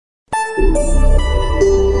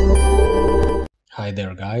Hi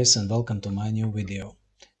there guys, and welcome to my new video.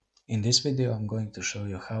 In this video I'm going to show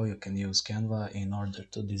you how you can use Canva in order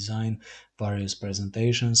to design various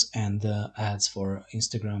presentations and ads for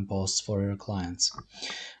Instagram posts for your clients.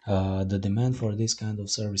 The demand for this kind of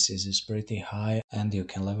services is pretty high, and you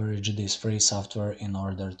can leverage this free software in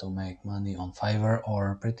order to make money on Fiverr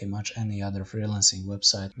or pretty much any other freelancing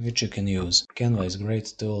website which you can use. Canva is a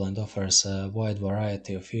great tool and offers a wide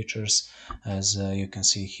variety of features. As you can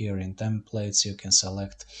see here in templates, you can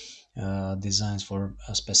select designs for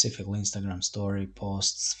a specific Instagram story,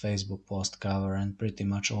 posts, Facebook post cover, and pretty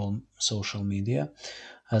much all social media,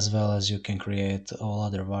 as well as you can create all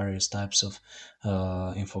other various types of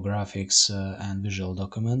infographics and visual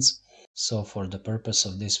documents. So for the purpose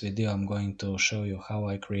of this video, I'm going to show you how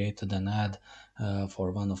I created an ad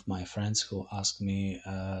for one of my friends who asked me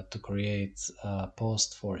to create a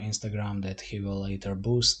post for Instagram that he will later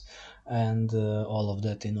boost, and all of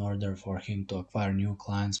that in order for him to acquire new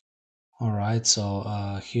clients. Alright,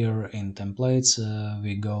 so here in templates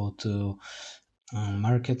we go to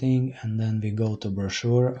marketing, and then we go to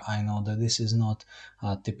brochure. I know that this is not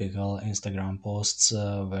typical Instagram posts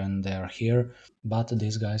when they are here, but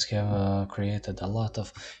these guys have created a lot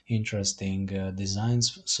of interesting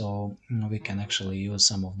designs, so we can actually use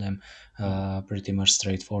some of them pretty much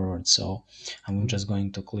straightforward. So I'm just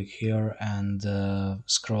going to click here and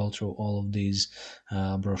scroll through all of these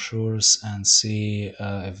brochures and see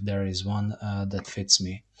if there is one that fits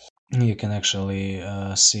me. You can actually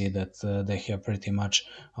see that they have pretty much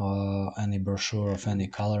any brochure of any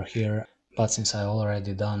color here, but since I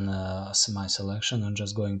already done my selection, I'm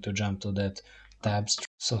just going to jump to that tabs.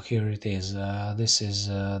 So here it is. This is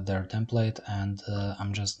their template, and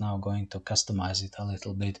I'm just now going to customize it a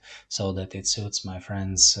little bit so that it suits my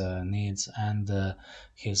friend's needs and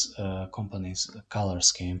his company's color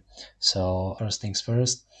scheme. So first things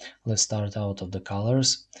first, let's start out of the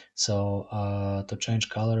colors. So to change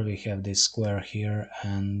color, we have this square here,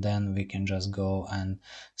 and then we can just go and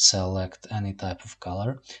select any type of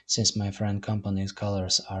color. Since my friend company's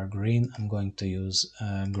colors are green, I'm going to use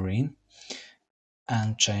green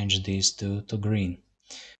and change these two to green.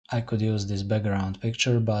 I could use this background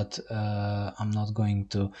picture, but I'm not going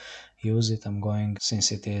to use it.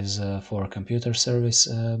 Since it is for computer service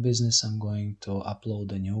business, I'm going to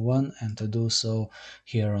upload a new one, and to do so,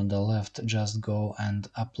 here on the left, just go and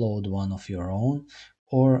upload one of your own,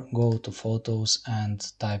 or go to photos and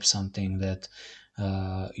type something that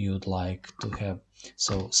you'd like to have.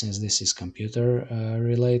 So since this is computer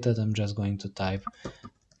related, I'm just going to type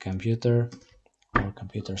computer or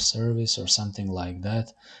computer service or something like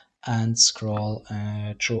that, and scroll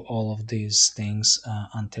through all of these things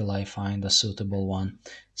until I find a suitable one.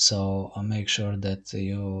 So make sure that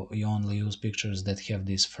you only use pictures that have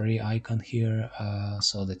this free icon here,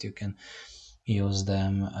 so that you can use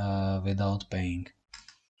them without paying.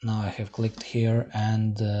 Now I have clicked here,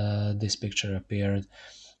 and this picture appeared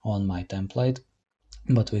on my template,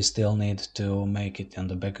 but we still need to make it in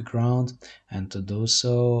the background, and to do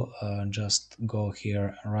so just go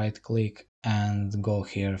here, right click, and go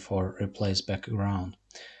here for replace background.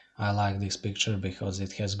 I like this picture because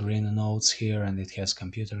it has green notes here and it has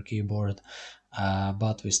computer keyboard,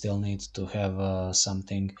 but we still need to have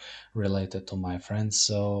something related to my friends.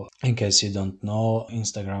 So in case you don't know,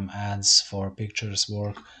 Instagram ads for pictures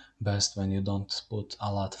work best when you don't put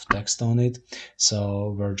a lot of text on it.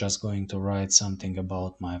 So we're just going to write something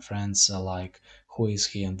about my friends, like who is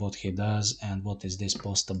he and what he does and what is this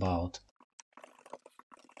post about.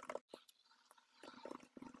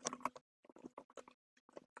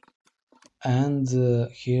 And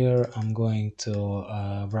here I'm going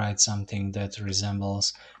to write something that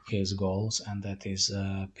resembles his goals, and that is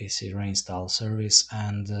PC reinstall service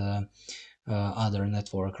and other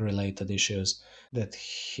network related issues that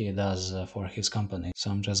he does for his company.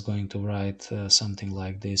 So I'm just going to write something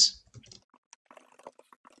like this.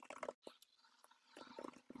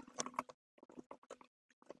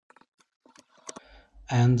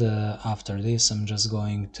 And after this, I'm just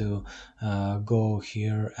going to go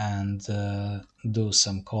here and do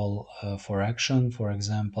some call for action. For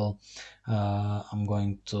example, I'm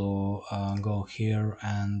going to go here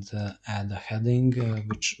and add a heading,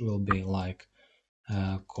 which will be like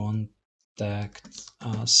contact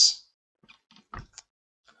us. I'm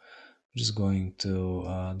just going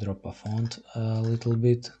to drop a font a little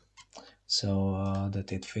bit, so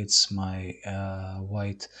that it fits my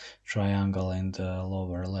white triangle in the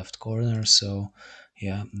lower left corner. So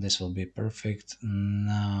yeah, this will be perfect.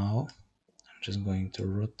 Now I'm just going to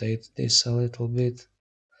rotate this a little bit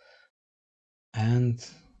and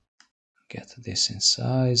get this in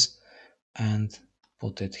size. and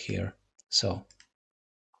put it here. So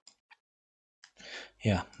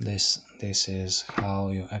yeah, this is how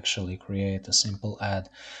you actually create a simple ad.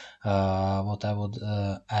 What I would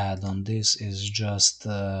add on this is just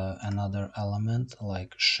another element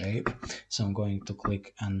like shape. So I'm going to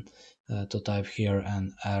click and to type here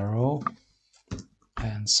an arrow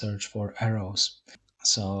and search for arrows.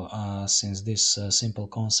 So since this simple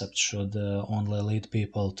concept should only lead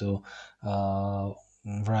people to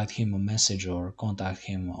write him a message or contact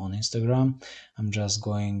him on Instagram, I'm just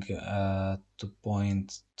going to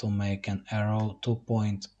point to make an arrow to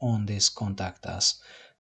point on this contact us.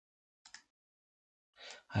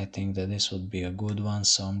 I think that this would be a good one,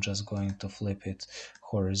 so I'm just going to flip it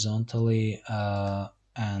horizontally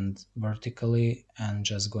and vertically, and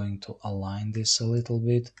just going to align this a little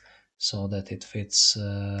bit so that it fits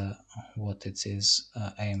what it is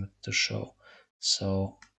aimed to show.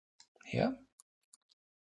 So yeah,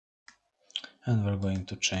 and we're going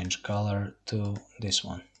to change color to this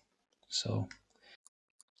one. So,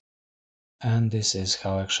 and this is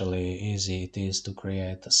how actually easy it is to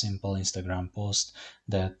create a simple Instagram post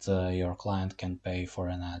that your client can pay for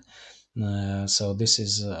an ad. So this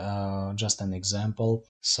is just an example.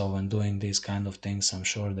 So when doing these kind of things, I'm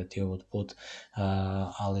sure that you would put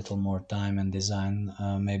a little more time and design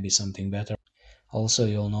maybe something better. Also,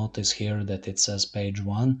 you'll notice here that it says page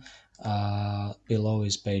 1. Below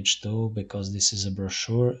is page 2 because this is a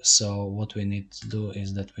brochure. So what we need to do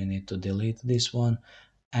is that we need to delete this one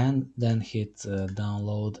and then hit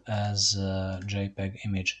download as a JPEG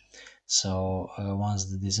image. So once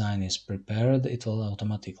the design is prepared, it will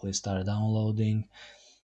automatically start downloading,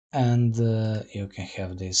 and you can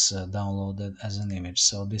have this downloaded as an image.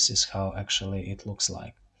 So this is how actually it looks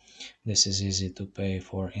like. This is easy to pay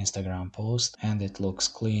for Instagram post, and it looks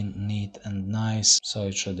clean, neat and nice, so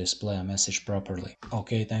it should display a message properly.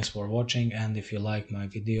 Okay, thanks for watching, and if you like my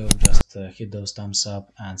video, just hit those thumbs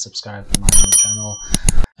up and subscribe to my new channel,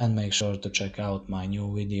 and make sure to check out my new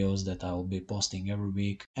videos that I will be posting every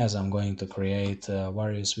week, as I'm going to create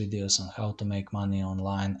various videos on how to make money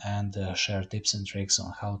online and share tips and tricks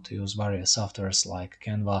on how to use various softwares like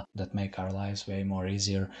Canva that make our lives way more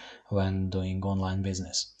easier when doing online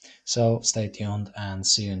business. So stay tuned and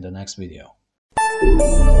see you in the next video.